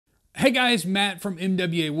Hey guys, Matt from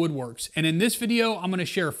MWA Woodworks, and in this video I'm going to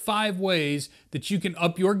share 5 ways that you can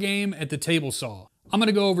up your game at the table saw. I'm going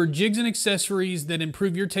to go over jigs and accessories that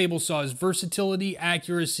improve your table saw's versatility,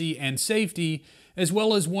 accuracy, and safety, as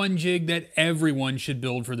well as one jig that everyone should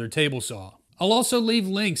build for their table saw. I'll also leave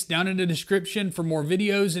links down in the description for more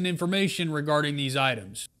videos and information regarding these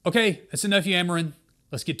items. Okay, that's enough yammering.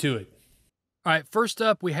 Let's get to it. Alright, first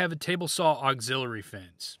up we have a table saw auxiliary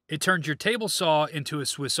fence. It turns your table saw into a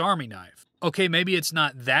Swiss Army knife. Okay, maybe it's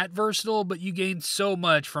not that versatile, but you gain so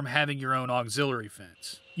much from having your own auxiliary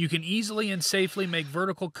fence. You can easily and safely make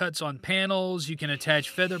vertical cuts on panels, you can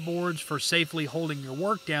attach feather boards for safely holding your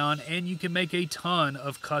work down, and you can make a ton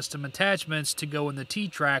of custom attachments to go in the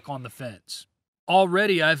T-track on the fence.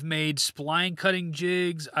 Already I've made spline cutting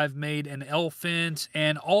jigs, I've made an L fence,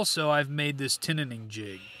 and also I've made this tenoning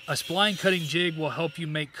jig. A spline cutting jig will help you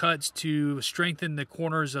make cuts to strengthen the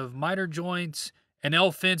corners of miter joints. An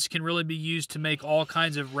L fence can really be used to make all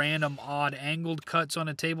kinds of random odd angled cuts on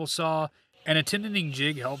a table saw. And a tenoning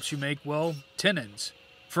jig helps you make, well, tenons.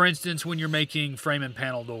 For instance, when you're making frame and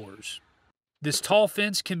panel doors. This tall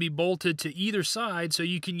fence can be bolted to either side so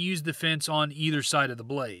you can use the fence on either side of the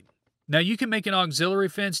blade. Now you can make an auxiliary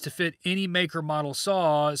fence to fit any maker model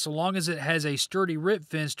saw so long as it has a sturdy rip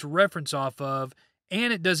fence to reference off of,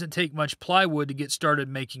 and it doesn't take much plywood to get started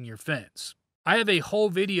making your fence. I have a whole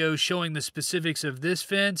video showing the specifics of this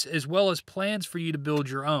fence as well as plans for you to build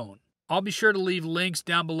your own. I'll be sure to leave links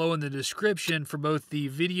down below in the description for both the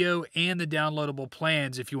video and the downloadable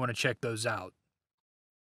plans if you want to check those out.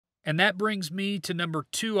 And that brings me to number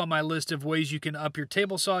 2 on my list of ways you can up your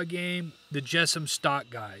table saw game, the Jessam stock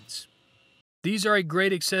guides. These are a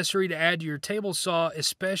great accessory to add to your table saw,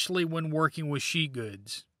 especially when working with sheet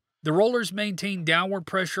goods. The rollers maintain downward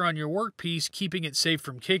pressure on your workpiece, keeping it safe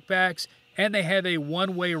from kickbacks, and they have a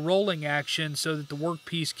one-way rolling action so that the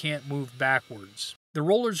workpiece can't move backwards. The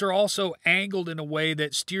rollers are also angled in a way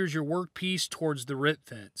that steers your workpiece towards the rip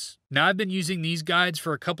fence. Now I've been using these guides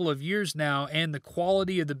for a couple of years now, and the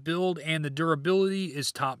quality of the build and the durability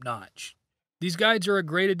is top-notch. These guides are a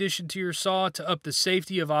great addition to your saw to up the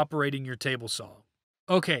safety of operating your table saw.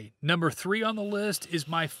 Okay, number 3 on the list is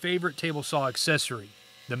my favorite table saw accessory,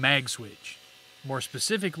 the mag switch. More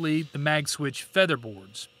specifically, the mag switch feather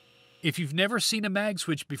boards. If you've never seen a mag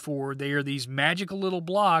switch before, they are these magical little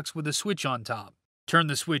blocks with a switch on top. Turn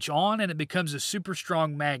the switch on and it becomes a super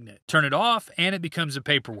strong magnet. Turn it off and it becomes a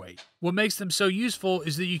paperweight. What makes them so useful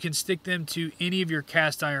is that you can stick them to any of your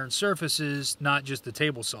cast iron surfaces, not just the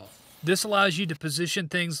table saw. This allows you to position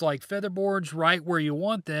things like feather boards right where you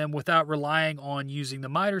want them without relying on using the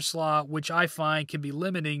miter slot, which I find can be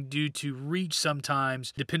limiting due to reach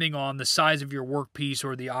sometimes depending on the size of your workpiece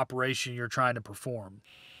or the operation you're trying to perform.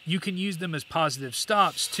 You can use them as positive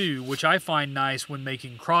stops too, which I find nice when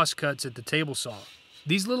making cross cuts at the table saw.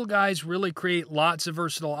 These little guys really create lots of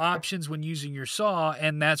versatile options when using your saw,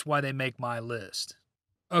 and that's why they make my list.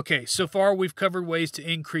 Okay, so far we've covered ways to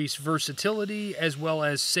increase versatility as well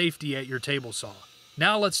as safety at your table saw.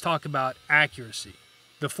 Now let's talk about accuracy.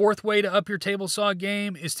 The 4th way to up your table saw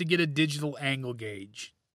game is to get a digital angle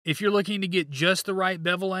gauge. If you're looking to get just the right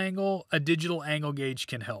bevel angle, a digital angle gauge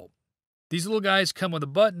can help. These little guys come with a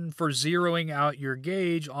button for zeroing out your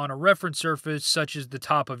gauge on a reference surface such as the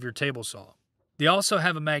top of your table saw. They also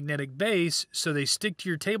have a magnetic base, so they stick to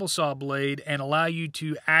your table saw blade and allow you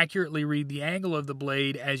to accurately read the angle of the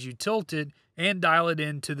blade as you tilt it and dial it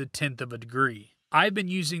in to the 1/10 of a degree. I've been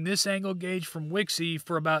using this angle gauge from Wixie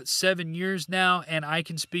for about 7 years now, and I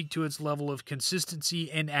can speak to its level of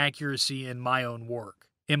consistency and accuracy in my own work.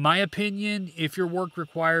 In my opinion, if your work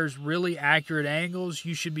requires really accurate angles,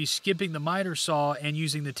 you should be skipping the miter saw and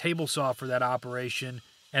using the table saw for that operation,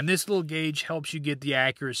 and this little gauge helps you get the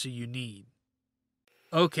accuracy you need.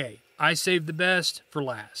 Okay, I saved the best for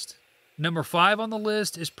last. Number 5 on the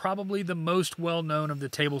list is probably the most well-known of the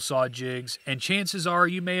table saw jigs, and chances are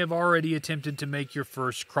you may have already attempted to make your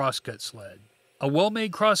first cross cut sled. A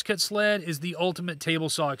well-made cross cut sled is the ultimate table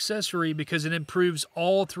saw accessory because it improves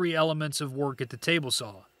all 3 elements of work at the table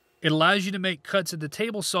saw. It allows you to make cuts at the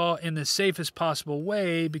table saw in the safest possible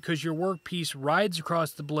way because your workpiece rides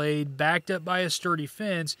across the blade backed up by a sturdy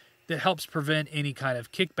fence that helps prevent any kind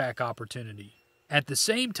of kickback opportunity. At the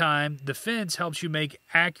same time, the fence helps you make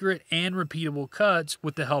accurate and repeatable cuts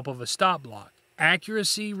with the help of a stop block.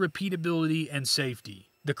 Accuracy, repeatability, and safety.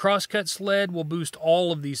 The Cross Cut Sled will boost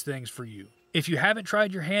all of these things for you. If you haven't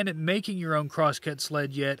tried your hand at making your own Cross Cut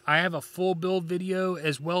Sled yet, I have a full build video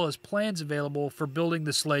as well as plans available for building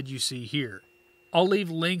the sled you see here. I'll leave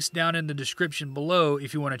links down in the description below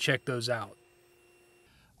if you want to check those out.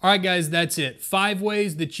 Alright guys, that's it. 5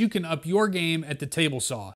 ways that you can up your game at the table saw.